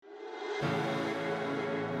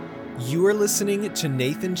You are listening to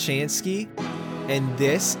Nathan Chansky, and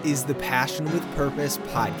this is the Passion with Purpose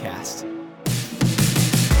podcast.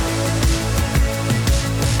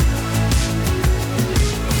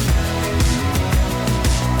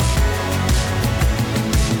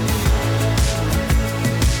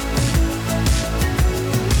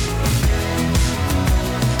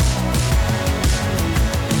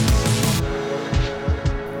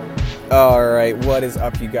 Alright, what is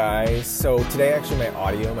up, you guys? So today actually my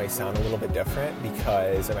audio might sound a little bit different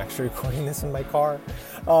because I'm actually recording this in my car.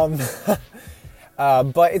 But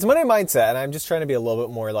it's Monday Mindset, and I'm just trying to be a little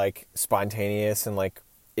bit more like spontaneous, and like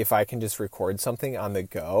if I can just record something on the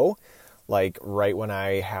go, like right when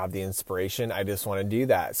I have the inspiration, I just want to do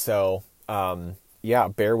that. So yeah,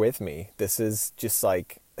 bear with me. This is just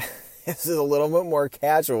like, this is a little bit more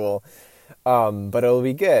casual. But it'll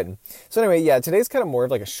be good. So anyway, yeah, today's kind of more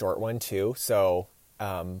of like a short one too. So,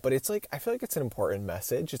 but it's like, I feel like it's an important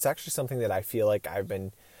message. It's actually something that I feel like I've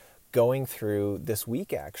been going through this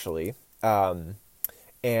week actually. But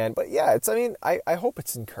yeah, I hope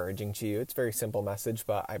it's encouraging to you. It's a very simple message,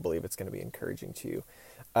 but I believe it's going to be encouraging to you.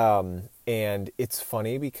 And it's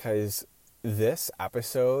funny because this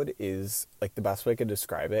episode is like, the best way I could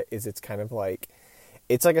describe it is it's kind of like,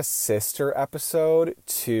 it's like a sister episode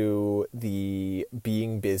to the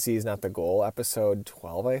Being Busy is Not the Goal, episode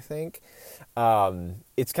 12, I think.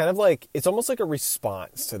 It's kind of like, it's almost like a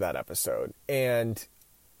response to that episode. And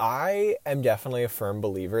I am definitely a firm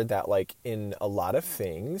believer that like in a lot of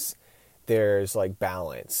things, there's like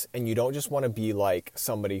balance. And you don't just want to be like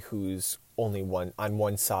somebody who's only on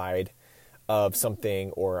one side of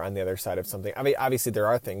something or on the other side of something. I mean, obviously there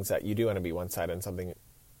are things that you do want to be one side on something.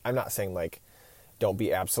 I'm not saying like, don't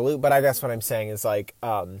be absolute, but I guess what I'm saying is like,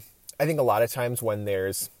 I think a lot of times when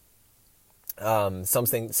there's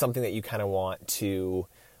something that you kind of want to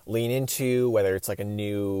lean into, whether it's like a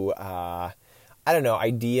new,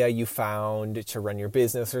 idea you found to run your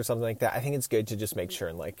business or something like that, I think it's good to just make sure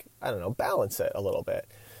and like, balance it a little bit.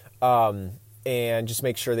 And just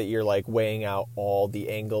make sure that you're like weighing out all the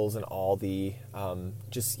angles and all the,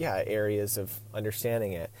 areas of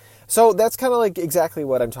understanding it. So that's kind of like exactly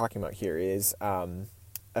what I'm talking about here is,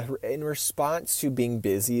 in response to Being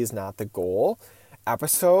Busy is Not the Goal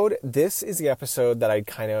episode, this is the episode that I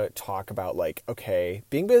kind of talk about like, okay,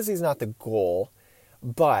 being busy is not the goal,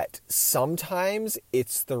 but sometimes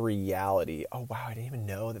it's the reality. Oh wow, I didn't even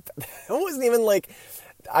know that. I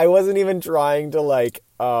wasn't even trying to like,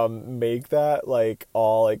 make that like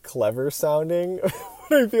all like clever sounding,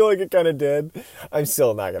 but I feel like it kind of did. I'm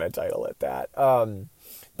still not going to title it that.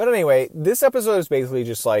 But anyway, this episode is basically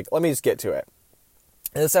just like, let me just get to it.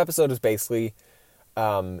 And this episode is basically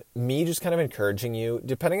me just kind of encouraging you,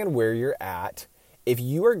 depending on where you're at, if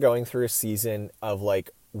you are going through a season of like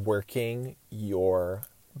working your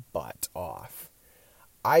butt off,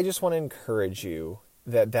 I just want to encourage you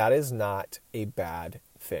that that is not a bad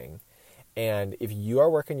thing. And if you are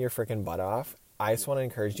working your freaking butt off, I just want to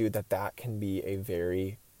encourage you that that can be a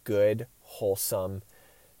very good, wholesome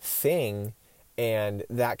thing. And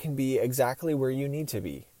that can be exactly where you need to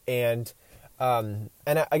be. And again,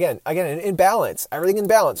 in balance, everything in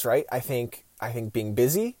balance, right? I think being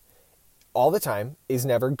busy all the time is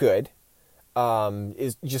never good.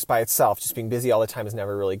 Is just by itself, just being busy all the time is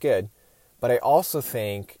never really good. But I also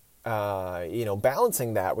think,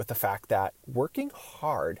 balancing that with the fact that working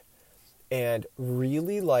hard and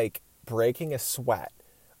really like breaking a sweat,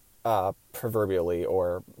 proverbially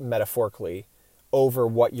or metaphorically, over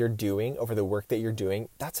what you're doing, over the work that you're doing,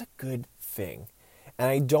 that's a good thing. And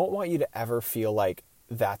I don't want you to ever feel like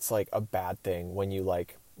that's like a bad thing when you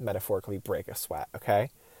like metaphorically break a sweat, okay?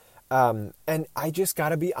 And I just got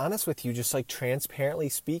to be honest with you, just like transparently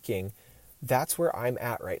speaking, that's where I'm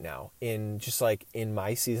at right now. In just like in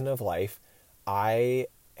my season of life, I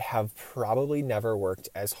have probably never worked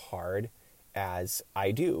as hard as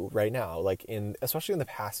I do right now. Like especially in the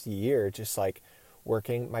past year, just like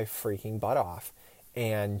working my freaking butt off.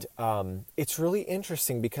 And it's really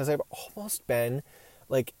interesting because I've almost been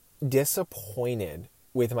like disappointed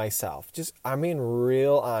with myself. I'm being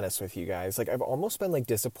real honest with you guys. Like I've almost been like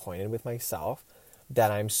disappointed with myself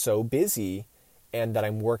that I'm so busy and that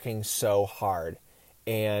I'm working so hard.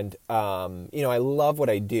 And, I love what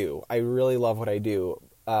I do. I really love what I do.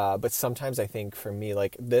 But sometimes I think for me,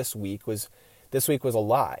 like this week was a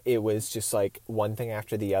lot. It was just like one thing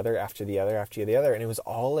after the other, after the other, after the other. And it was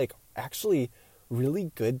all like actually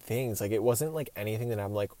really good things. Like it wasn't like anything that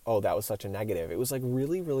I'm like, oh, that was such a negative. It was like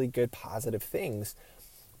really, really good positive things,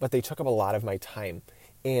 but they took up a lot of my time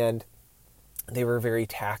and they were very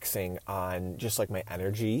taxing on just like my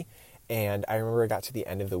energy. And I remember I got to the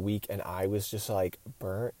end of the week and I was just like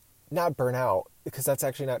burnt not burnout, because that's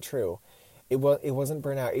actually not true. It wasn't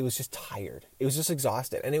burnout. It was just tired. It was just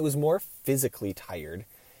exhausted, and it was more physically tired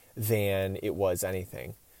than it was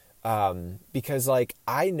anything. Because like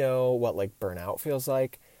I know what like burnout feels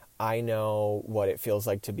like. I know what it feels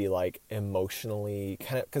like to be like emotionally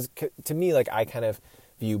kind of, because to me, like I kind of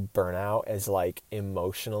view burnout as like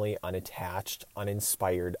emotionally unattached,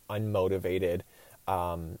 uninspired, unmotivated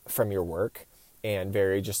from your work, and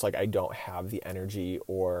very just like I don't have the energy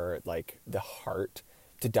or like the heart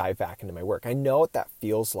to dive back into my work. I know what that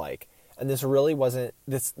feels like, and this really wasn't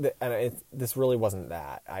this really wasn't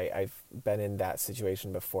that. I've been in that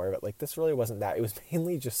situation before, but like this really wasn't that. It was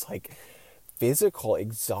mainly just like physical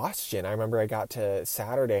exhaustion. I remember I got to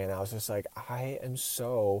Saturday and I was just like, I am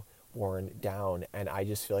so worn down, and I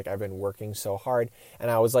just feel like I've been working so hard.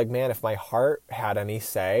 And I was like, man, if my heart had any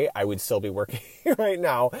say, I would still be working right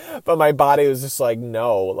now. But my body was just like,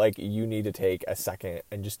 no, like you need to take a second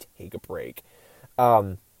and just take a break.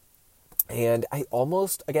 And I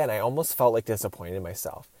almost felt like disappointed in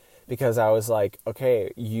myself, because I was like,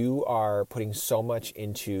 okay, you are putting so much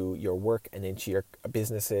into your work and into your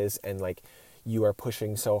businesses, and like you are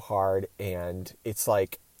pushing so hard, and it's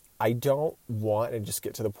like I don't want to just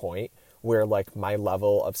get to the point where like my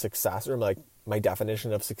level of success, or like my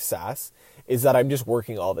definition of success, is that I'm just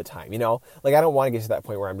working all the time, you know? Like I don't want to get to that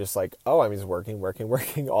point where I'm just like, oh, I'm just working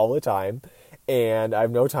all the time, and I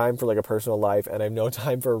have no time for like a personal life, and I have no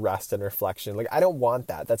time for rest and reflection. Like I don't want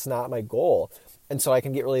that. That's not my goal. And so I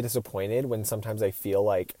can get really disappointed when sometimes I feel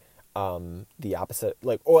like the opposite,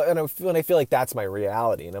 like, when I feel like that's my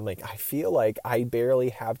reality, and I'm like, I feel like I barely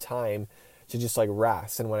have time to just like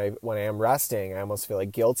rest. And when I am resting, I almost feel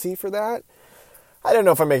like guilty for that. I don't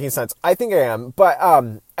know if I'm making sense. I think I am. But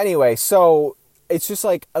anyway, so it's just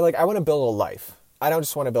like I want to build a life. I don't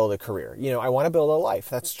just want to build a career. You know, I want to build a life.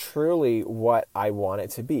 That's truly what I want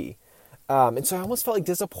it to be. And so I almost felt like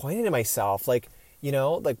disappointed in myself. Like, you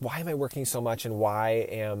know, like why am I working so much, and why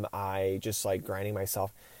am I just like grinding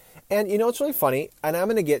myself? And, you know, it's really funny, and I'm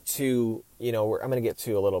going to get to, you know, I'm going to get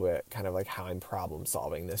to a little bit kind of like how I'm problem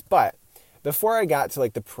solving this. But before I got to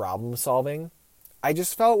like the problem solving, I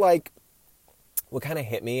just felt like what kind of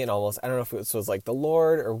hit me, and almost, I don't know if it was like the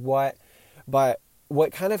Lord or what, but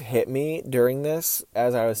what kind of hit me during this,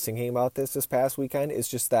 as I was thinking about this past weekend, is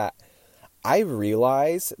just that I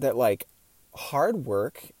realized that like hard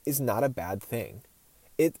work is not a bad thing.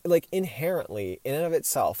 It like inherently in and of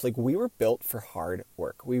itself, like we were built for hard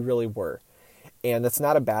work. We really were. And that's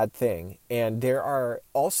not a bad thing. And there are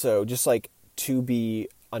also, just like to be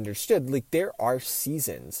understood, like there are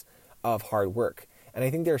seasons of hard work. And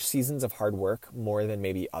I think there are seasons of hard work more than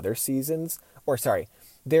maybe other seasons. Or sorry,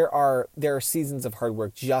 there are seasons of hard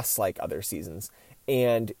work just like other seasons.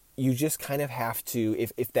 And you just kind of have to,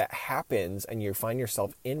 if that happens and you find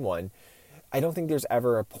yourself in one, I don't think there's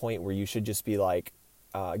ever a point where you should just be like,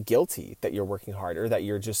 guilty that you're working hard, or that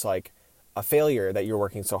you're just like a failure that you're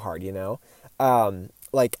working so hard, you know?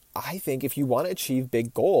 Like I think if you want to achieve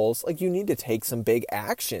big goals, like you need to take some big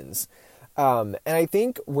actions. And I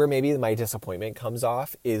think where maybe my disappointment comes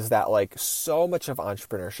off is that like so much of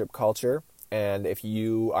entrepreneurship culture, and if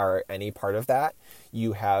you are any part of that,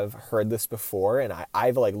 you have heard this before, and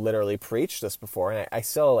I've like literally preached this before, and I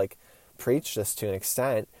still like preach this to an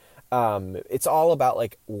extent. It's all about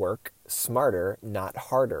like work smarter, not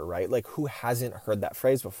harder, right? Like who hasn't heard that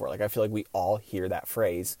phrase before? Like I feel like we all hear that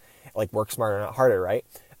phrase, like work smarter, not harder, right?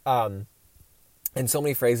 And so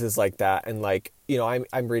many phrases like that. And like, you know,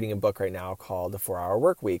 I'm reading a book right now called The 4-Hour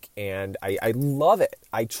Workweek, and I love it.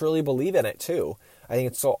 I truly believe in it too. I think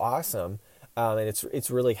it's so awesome. And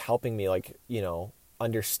it's really helping me, like, you know,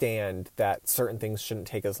 understand that certain things shouldn't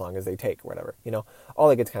take as long as they take, or whatever, you know, all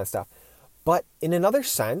that good kind of stuff. But in another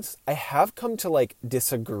sense, I have come to like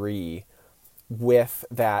disagree with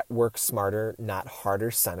that work smarter, not harder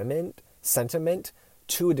sentiment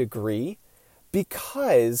to a degree,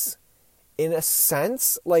 because in a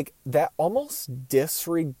sense, like that almost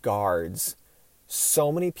disregards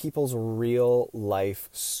so many people's real life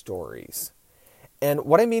stories. And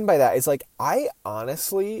what I mean by that is like, I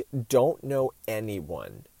honestly don't know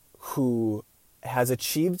anyone who has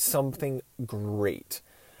achieved something great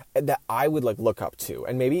that I would like look up to.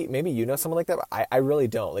 And maybe you know someone like that, but I really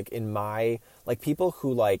don't. Like in my, like people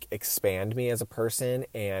who like expand me as a person,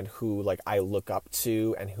 and who like I look up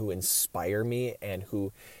to, and who inspire me, and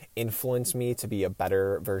who influence me to be a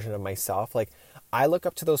better version of myself. Like I look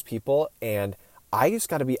up to those people, and I just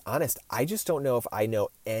got to be honest, I just don't know if I know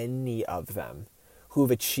any of them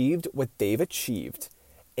who've achieved what they've achieved,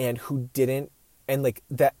 and who didn't, and like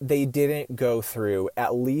that they didn't go through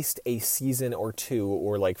at least a season or two,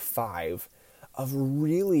 or like 5 of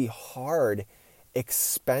really hard,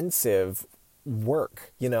 expensive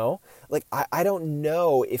work, you know? Like, I don't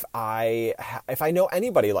know if I know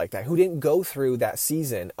anybody like that who didn't go through that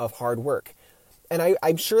season of hard work. And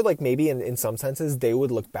I'm sure, like, maybe in some senses they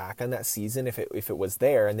would look back on that season if it was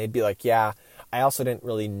there, and they'd be like, yeah, I also didn't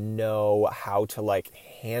really know how to, like,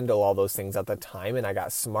 handle all those things at the time, and I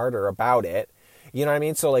got smarter about it. You know what I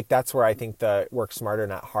mean? So, like, that's where I think the work smarter,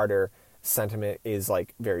 not harder sentiment is,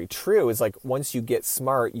 like, very true. Is like, once you get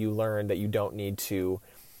smart, you learn that you don't need to,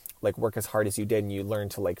 like, work as hard as you did, and you learn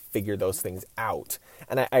to, like, figure those things out.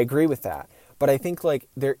 And I agree with that. But I think, like,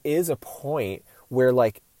 there is a point where,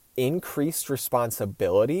 like, increased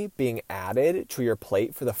responsibility being added to your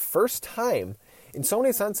plate for the first time in so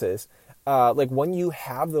many senses, like, when you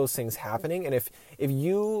have those things happening, and if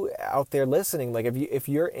you out there listening, like, if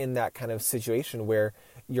you're in that kind of situation where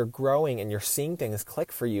you're growing and you're seeing things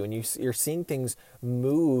click for you, and you're seeing things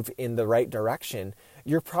move in the right direction,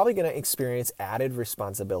 you're probably going to experience added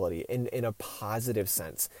responsibility in a positive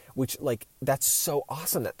sense, which, like, that's so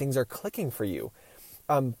awesome that things are clicking for you.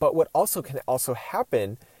 But what also can also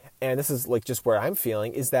happen, and this is, like, just where I'm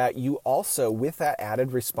feeling, is that you also, with that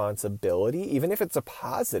added responsibility, even if it's a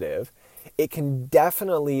positive, it can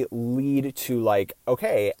definitely lead to, like,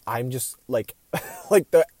 okay, I'm just, like,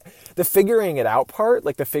 like, the figuring it out part,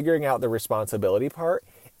 like, the figuring out the responsibility part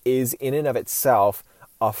is in and of itself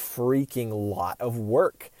a freaking lot of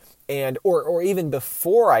work. And, or even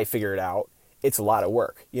before I figure it out, it's a lot of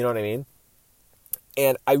work. You know what I mean?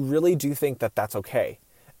 And I really do think that that's okay.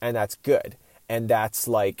 And that's good. And that's,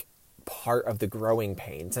 like, part of the growing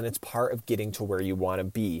pains, and it's part of getting to where you want to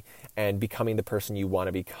be and becoming the person you want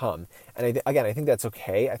to become. And I think that's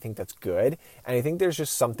okay. I think that's good. And I think there's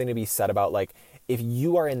just something to be said about, like, if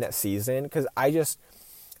you are in that season, because I just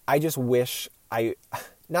wish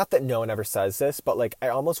not that no one ever says this, but, like, I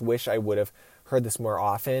almost wish I would have heard this more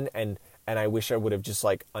often, and I wish I would have just,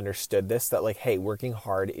 like, understood this, that, like, hey, working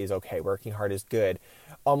hard is okay. Working hard is good.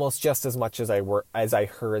 Almost just as much as I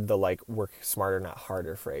heard the, like, work smarter, not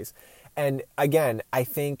harder phrase. And again, I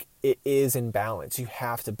think it is in balance. You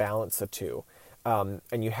have to balance the two. And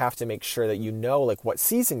you have to make sure that you know, like, what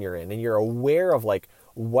season you're in, and you're aware of, like,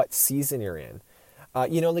 what season you're in.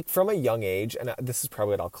 You know, like, from a young age, and this is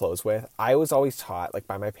probably what I'll close with, I was always taught, like,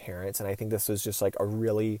 by my parents, and I think this was just, like, a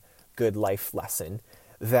really good life lesson,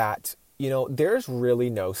 that, you know, there's really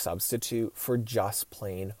no substitute for just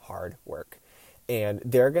plain hard work. And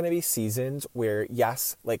there are going to be seasons where,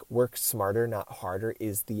 yes, like, work smarter, not harder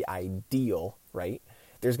is the ideal, right?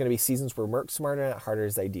 There's going to be seasons where work smarter, not harder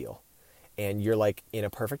is ideal. And you're like, in a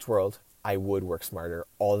perfect world, I would work smarter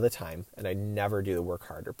all the time, and I never do the work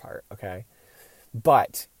harder part, okay?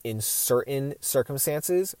 But in certain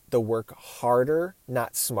circumstances, the work harder,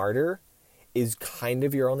 not smarter, is kind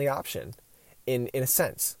of your only option, in a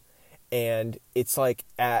sense. And it's like,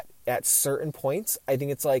 at certain points, I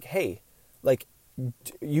think it's like, hey, like,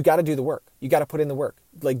 you got to do the work. You got to put in the work.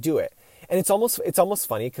 Like, do it. And it's almost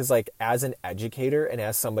funny, because, like, as an educator and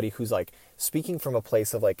as somebody who's, like, speaking from a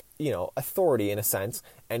place of, like, you know, authority in a sense,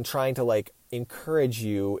 and trying to, like, encourage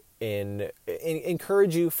you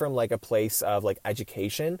from, like, a place of, like,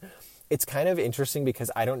 education, it's kind of interesting,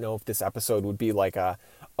 because I don't know if this episode would be like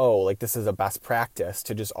this is a best practice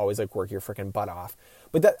to just always, like, work your freaking butt off.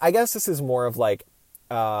 But I guess this is more of, like,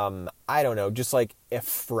 I don't know, just, like, a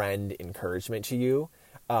friend encouragement to you.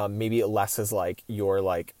 Maybe less as, like, your,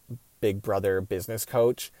 like, big brother business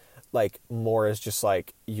coach, like, more as just,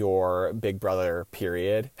 like, your big brother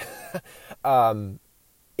period.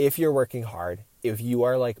 If you're working hard, if you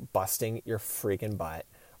are, like, busting your freaking butt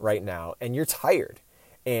right now, and you're tired,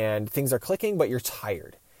 and things are clicking, but you're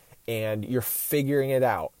tired, and you're figuring it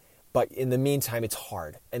out, but in the meantime, it's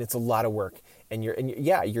hard, and it's a lot of work, and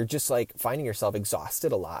you're just, like, finding yourself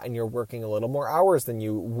exhausted a lot, and you're working a little more hours than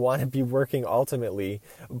you want to be working ultimately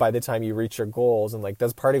by the time you reach your goals, and, like,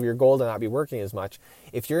 that's part of your goal to not be working as much.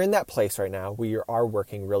 If you're in that place right now where you are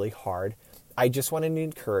working really hard, I just want to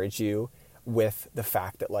encourage you with the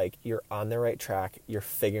fact that, like, you're on the right track, you're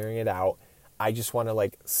figuring it out. I just want to,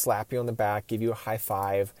 like, slap you on the back, give you a high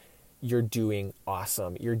five. You're doing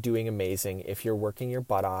awesome. You're doing amazing. If you're working your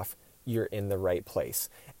butt off, you're in the right place.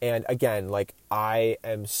 And again, like, I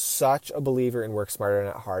am such a believer in work smarter,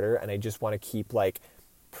 not harder. And I just want to keep, like,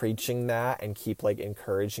 preaching that, and keep, like,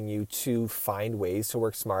 encouraging you to find ways to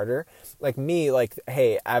work smarter. Like me, like,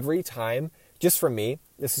 hey, every time, just for me,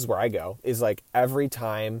 this is where I go, is, like, every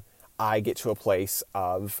time I get to a place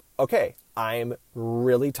of, okay, I'm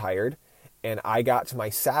really tired, and I got to my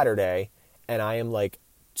Saturday, and I am, like,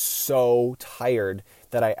 so tired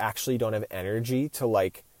that I actually don't have energy to,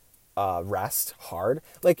 like, rest hard.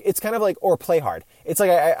 Like, it's kind of like, or play hard. It's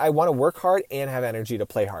like I want to work hard and have energy to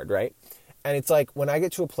play hard, right? And it's like when I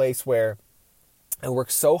get to a place where I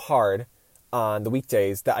work so hard on the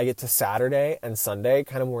weekdays that I get to Saturday and Sunday,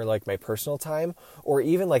 kind of more like my personal time, or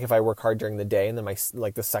even like if I work hard during the day and then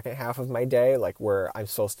the second half of my day, like where I'm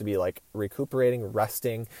supposed to be like recuperating,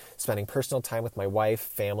 resting, spending personal time with my wife,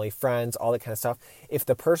 family, friends, all that kind of stuff. If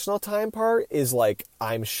the personal time part is like,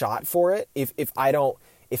 I'm shot for it. If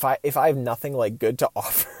I have nothing like good to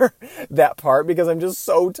offer that part because I'm just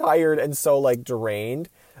so tired and so like drained,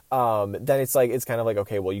 then it's kind of like,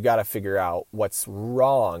 okay, well, you got to figure out what's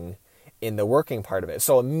wrong in the working part of it.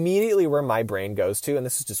 So immediately where my brain goes to, and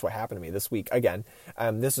this is just what happened to me this week, again,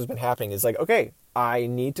 this has been happening, is like, okay, I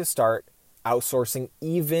need to start outsourcing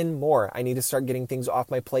even more. I need to start getting things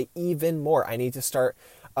off my plate even more. I need to start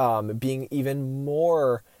being even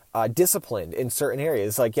more disciplined in certain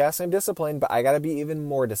areas. Like, yes, I'm disciplined, but I got to be even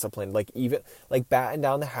more disciplined. Like, even like batten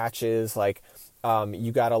down the hatches. Like,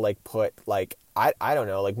 you got to like put like, I don't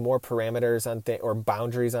know, like more parameters on things or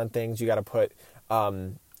boundaries on things. You got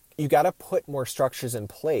to put more structures in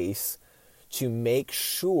place to make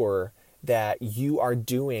sure that you are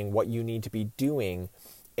doing what you need to be doing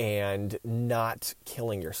and not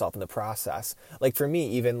killing yourself in the process. Like for me,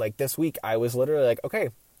 even like this week, I was literally like, okay,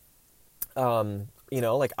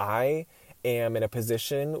 like I am in a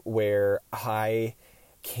position where I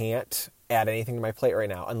can't add anything to my plate right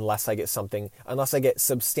now unless I get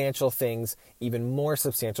substantial things, even more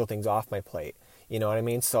substantial things off my plate. You know what I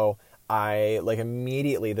mean? So I like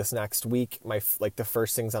immediately this next week, the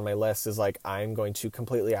first things on my list is like, I'm going to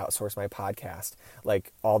completely outsource my podcast,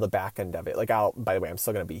 like all the back end of it. Like by the way, I'm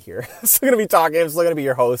still going to be here. I'm still going to be talking. I'm still going to be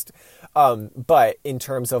your host. But in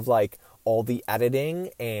terms of like all the editing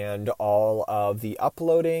and all of the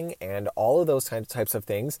uploading and all of those types of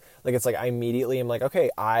things, like it's like I immediately am like, okay,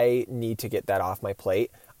 I need to get that off my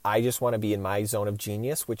plate. I just want to be in my zone of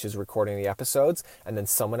genius, which is recording the episodes, and then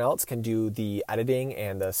someone else can do the editing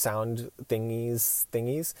and the sound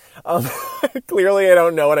thingies. Clearly, I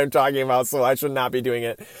don't know what I'm talking about, so I should not be doing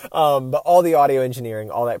it. But all the audio engineering,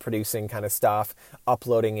 all that producing kind of stuff,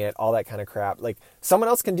 uploading it, all that kind of crap, like someone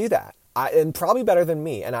else can do that, and probably better than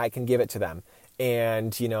me, and I can give it to them.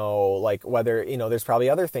 And, like whether, there's probably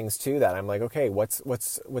other things too that I'm like, okay, what's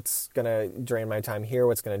going to drain my time here?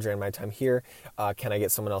 What's going to drain my time here? Can I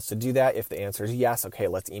get someone else to do that? If the answer is yes, okay,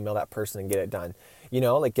 let's email that person and get it done,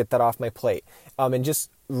 like get that off my plate. And just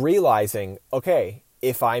realizing, okay,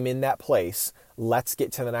 if I'm in that place, let's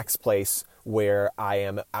get to the next place where I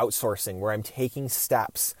am outsourcing, where I'm taking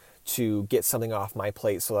steps to get something off my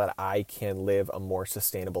plate so that I can live a more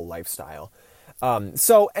sustainable lifestyle.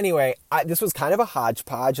 So anyway, this was kind of a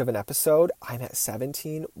hodgepodge of an episode. I'm at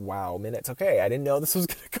 17 minutes. Okay, I didn't know this was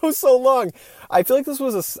going to go so long. I feel like this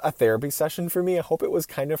was a therapy session for me. I hope it was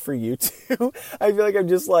kind of for you too. I feel like I'm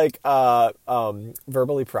just like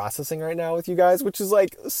verbally processing right now with you guys, which is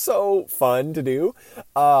like so fun to do.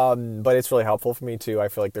 But it's really helpful for me too. I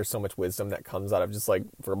feel like there's so much wisdom that comes out of just like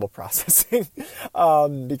verbal processing.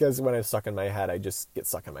 Because when I'm stuck in my head, I just get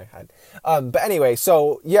stuck in my head. But anyway,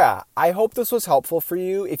 so yeah, I hope this was helpful for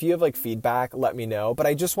you. If you have like feedback, let me know. But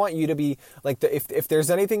I just want you to be like, if there's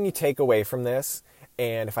anything you take away from this,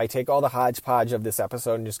 and if I take all the hodgepodge of this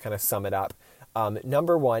episode and just kind of sum it up,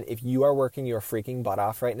 number one, if you are working your freaking butt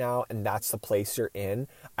off right now and that's the place you're in,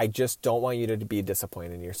 I just don't want you to be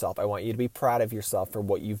disappointed in yourself. I want you to be proud of yourself for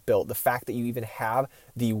what you've built. The fact that you even have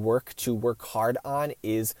the work to work hard on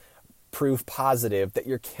is proof positive that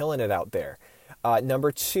you're killing it out there.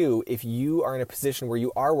 Number two, if you are in a position where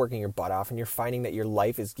you are working your butt off and you're finding that your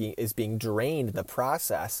life is being drained in the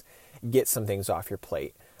process, get some things off your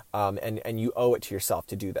plate. And you owe it to yourself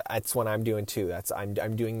to do that. That's what I'm doing too.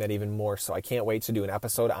 I'm doing that even more. So I can't wait to do an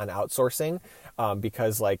episode on outsourcing,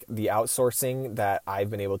 because like the outsourcing that I've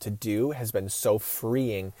been able to do has been so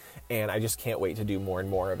freeing, and I just can't wait to do more and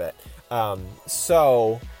more of it.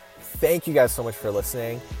 So thank you guys so much for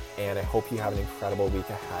listening, and I hope you have an incredible week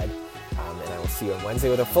ahead. And I will see you on Wednesday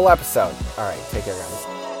with a full episode. All right, take care,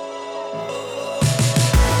 guys.